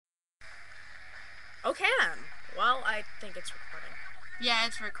Okay then. Well, I think it's recording. Yeah,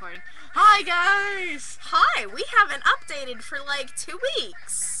 it's recording. Hi, guys! Hi, we haven't updated for like 2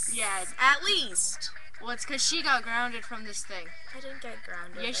 weeks. Yeah. At least. Well, it's because she got grounded from this thing. I didn't get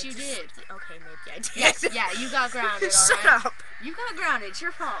grounded. Yes, you did. Okay, maybe I did. Yes, yeah, you got grounded, Shut alright? up. You got grounded. It's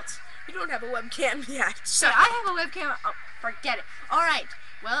your fault. You don't have a webcam yet. Shut I have a webcam. Oh, forget it. Alright.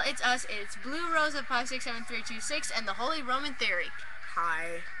 Well, it's us. It's Blue Rose of 567-326 and the Holy Roman Theory.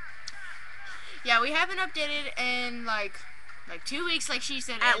 Hi. Yeah, we haven't updated in like 2 weeks, like she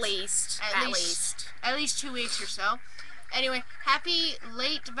said. At least. At least 2 weeks or so. Anyway, happy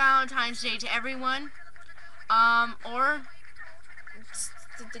late Valentine's Day to everyone. Or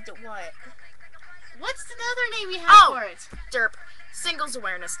what? What's the other name we have for it? Derp. Singles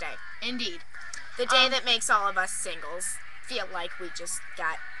Awareness Day. Indeed. The day that makes all of us singles feel like we just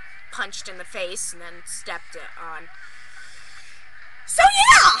got punched in the face and then stepped it on. So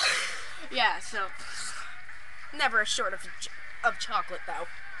yeah! Yeah, so. Never short of chocolate, though.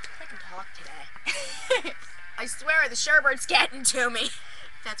 I can talk today. I swear the sherbet's getting to me.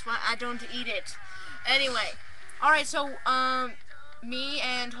 That's why I don't eat it. Anyway. Alright, so, me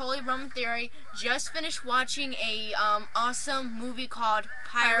and Holy Roman Theory just finished watching a, awesome movie called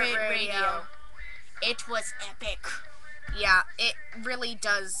Pirate Radio. It was epic. Yeah, it really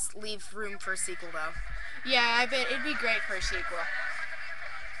does leave room for a sequel, though. Yeah, I bet it'd be great for a sequel.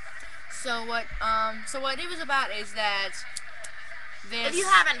 So what it was about is that this. If you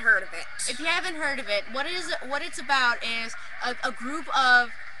haven't heard of it. What it's about is a group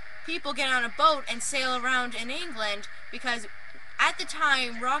of people get on a boat and sail around in England because at the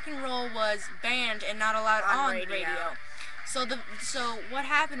time rock and roll was banned and not allowed on radio. So what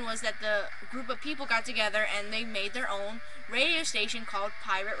happened was that the group of people got together and they made their own radio station called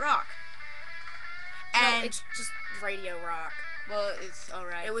Pirate Rock. And no, it's just Radio Rock. Well, it's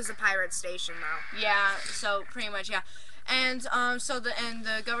alright. It was a pirate station, though. Yeah, so pretty much, yeah. And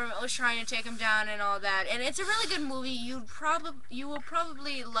the government was trying to take them down and all that. And it's a really good movie. You will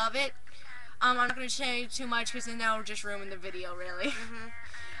probably love it. I'm not going to say too much because then that will just ruin the video, really. Mm-hmm.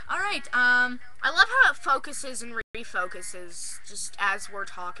 All right. I love how it focuses and refocuses just as we're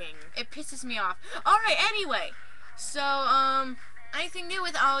talking. It pisses me off. All right. Anyway, so anything new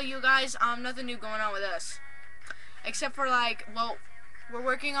with all you guys? Nothing new going on with us, except for we're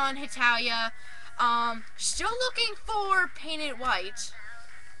working on Hitalia. Still looking for Painted White.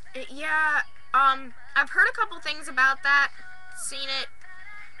 Yeah. I've heard a couple things about that. Seen it.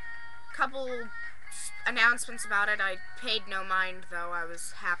 Couple announcements about it. I paid no mind, though. I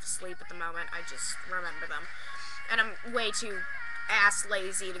was half asleep at the moment. I just remember them. And I'm way too ass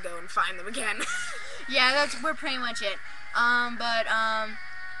lazy to go and find them again. Yeah, we're pretty much it.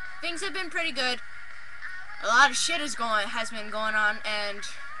 Things have been pretty good. A lot of shit has been going on, and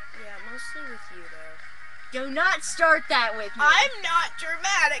yeah, mostly with you, though. Do not start that with me. I'm not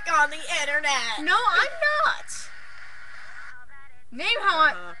dramatic on the internet. No, I'm not. Name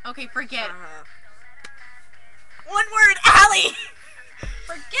how okay, forget it. One word, Allie!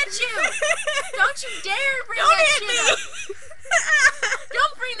 Forget you! Don't you dare bring Don't that hit shit me. up!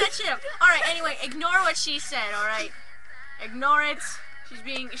 Don't bring that shit up! Alright, anyway, ignore what she said, alright? Ignore it. She's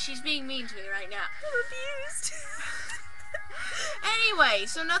being mean to me right now. I'm abused. Anyway,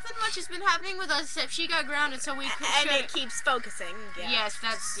 so nothing much has been happening with us except she got grounded, so we could. And it keeps focusing. Yeah. Yes,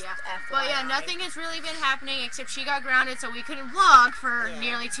 that's yeah. FYI. But yeah, nothing has really been happening except she got grounded, so we couldn't vlog for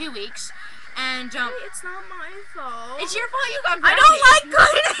nearly 2 weeks. And Hey, it's not my fault. it's your fault you got grounded. I don't like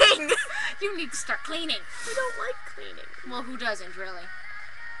cleaning. You need to start cleaning. I don't like cleaning. Well, who doesn't really?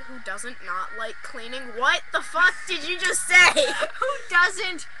 Who doesn't not like cleaning? What the fuck did you just say? Who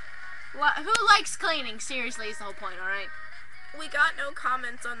doesn't? Who likes cleaning? Seriously, is the whole point, alright? We got no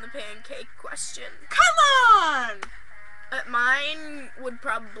comments on the pancake question. Come on! Mine would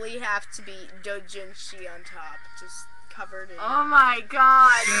probably have to be dojinshi on top, just covered in... Oh my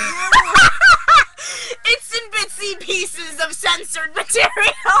god. It's in bitsy pieces of censored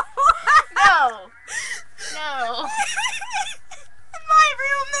material. No. My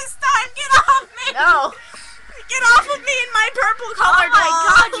room this time, get off me! No. Get off of me in my purple colored Oh my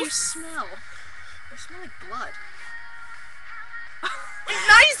god, walls. you smell. You smell like blood.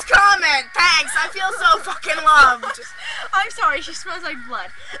 Nice comment, thanks. I feel so fucking loved. I'm sorry, she smells like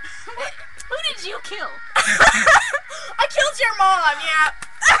blood. Who did you kill? I killed your mom, yeah.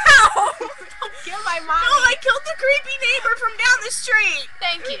 Ow! Don't kill my mom. No, I killed the creepy neighbor from down the street.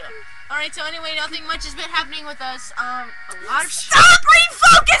 Thank you. Alright, so anyway, nothing much has been happening with us. A lot of shit. Stop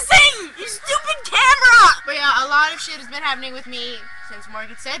refocusing! You stupid camera! But yeah, a lot of shit has been happening with me since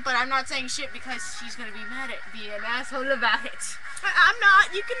Morgan said, but I'm not saying shit because she's gonna be mad at me an asshole about it. I'm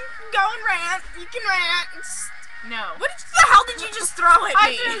not. You can go and rant. You can rant. No. What the hell did you just throw at me?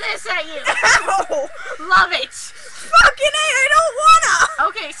 I threw this at you. Ow. Love it. Fucking A, I don't wanna.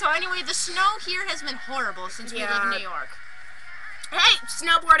 Okay, so anyway, the snow here has been horrible since we live in New York. Hey,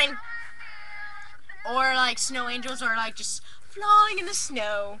 snowboarding. Or like snow angels, or like just flying in the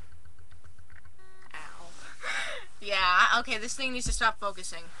snow. Ow. Yeah, okay, this thing needs to stop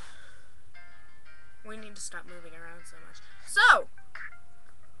focusing. We need to stop moving around so much. So,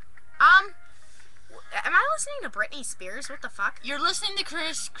 am I listening to Britney Spears? What the fuck? You're listening to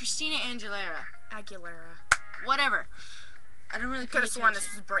Christina Aguilera. Whatever. I don't really could have sworn this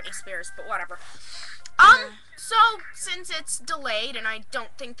was Britney Spears, but whatever. So, since it's delayed, and I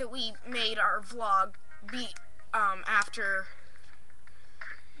don't think that we made our vlog be, after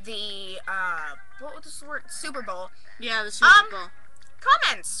the, what was the word? Super Bowl. Yeah, the Super Bowl.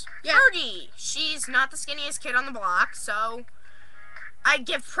 Comments. Yeah. Fergie. She's not the skinniest kid on the block, so I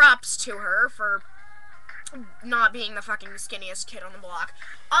give props to her for not being the fucking skinniest kid on the block.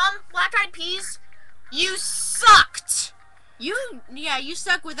 Black Eyed Peas, you sucked! You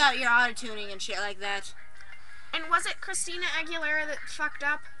suck without your auto-tuning and shit like that. And was it Christina Aguilera that fucked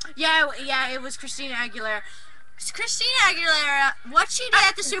up? Yeah, it was Christina Aguilera. Christina Aguilera, what she did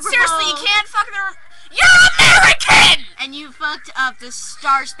at the Super Bowl... Seriously, you can't fucking... You're American! And you fucked up the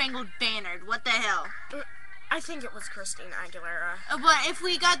Star Spangled Banner. What the hell? I think it was Christina Aguilera. But if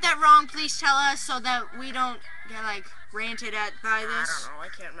we got that wrong, please tell us so that we don't get, like, ranted at by this. I don't know. I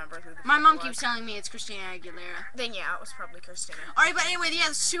can't remember who the My mom was. keeps telling me it's Christina Aguilera. Then, yeah, it was probably Christina. Alright, but anyway, yeah,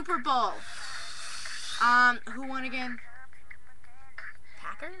 the Super Bowl. Who won again?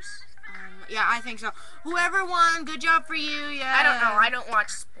 Packers? Yeah, I think so. Whoever won, good job for you, yeah. I don't know. I don't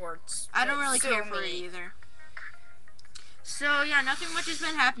watch sports. I don't really care for it either. So, yeah, nothing much has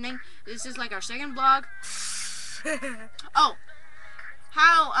been happening. This is, like, our second vlog. Oh,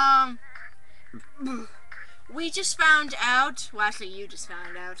 how, we just found out, well, actually, you just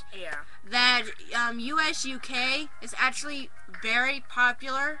found out. Yeah. That, US-UK is actually very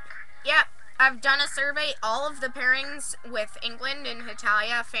popular. Yep. I've done a survey, all of the pairings with England and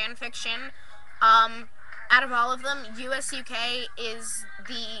Italia fanfiction. Out of all of them, US-UK is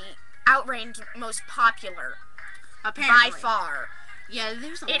the outranked most popular. Apparently. By far. Yeah,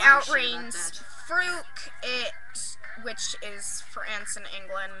 there's a lot It of shit outranks Fruc, which is France and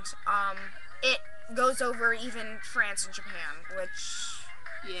England. It goes over even France and Japan, which...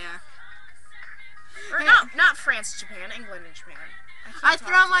 Yeah. Or not France and Japan, England and Japan. I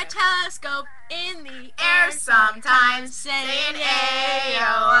throw my telescope in the air sometimes, saying, "Ayo,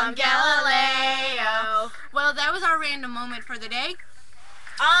 I'm Galileo." Well, that was our random moment for the day.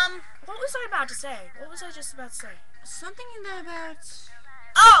 What was I about to say? What was I just about to say? Something about...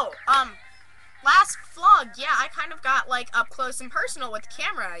 Oh, last vlog, yeah, I kind of got, like, up close and personal with the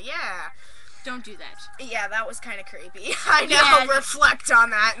camera, yeah. Don't do that. Yeah, that was kind of creepy. I know, reflect on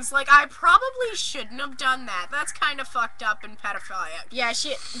that. It's like, I probably shouldn't have done that. That's kind of fucked up and pedophilic. Yeah,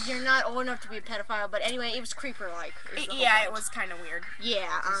 shit, you're not old enough to be a pedophile, but anyway, it was creeper-like. Yeah, it was kind of weird.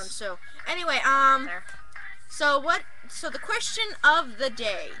 Yeah, so, anyway, so the question of the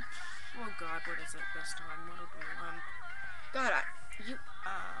day. Oh god, what is it this time? What did we want? God,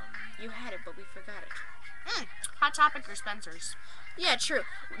 you had it, but we forgot it. Hot Topic or Spencer's? Yeah, true.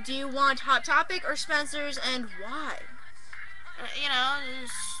 Do you want Hot Topic or Spencer's, and why?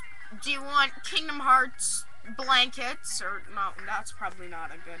 Do you want Kingdom Hearts blankets, or no? That's probably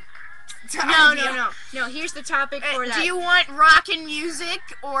not a good idea. No. Here's the topic for that. Do you want rockin' music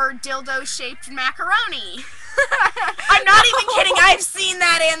or dildo-shaped macaroni? I'm not even kidding. I've seen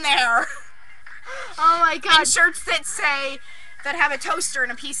that in there. Oh my god. And shirts that have a toaster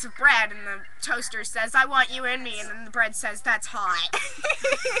and a piece of bread, and the toaster says, "I want you in me," and then the bread says, "That's hot."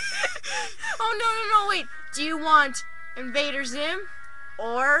 Oh, no, wait. Do you want Invader Zim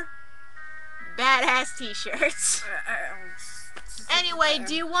or badass t-shirts? Anyway,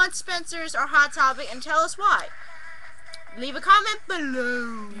 do you want Spencer's or Hot Topic, and tell us why? Leave a comment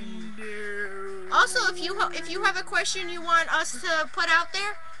below. Also, if you have a question you want us to put out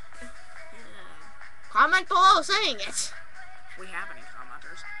there, comment below saying it. We have any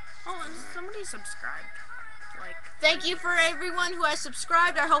commenters? Oh, somebody subscribed. Thank you for everyone who has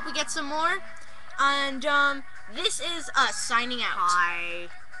subscribed. I hope we get some more. And this is us signing out. Hi.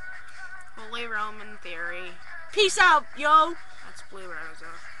 Holy Roman Theory. Peace out, yo. That's Blue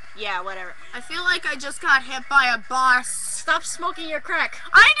Rosa. Yeah, whatever. I feel like I just got hit by a bus. Stop smoking your crack.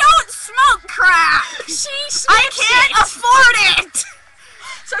 I don't smoke crack. I can't afford it.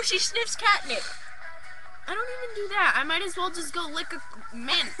 So she sniffs catnip. I don't even do that. I might as well just go lick a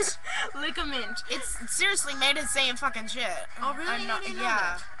mint. Lick a mint. It's seriously made of same fucking shit. Oh, really? I'm not, I didn't know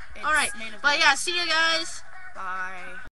yeah. that. Alright, but yeah, see you guys. Bye.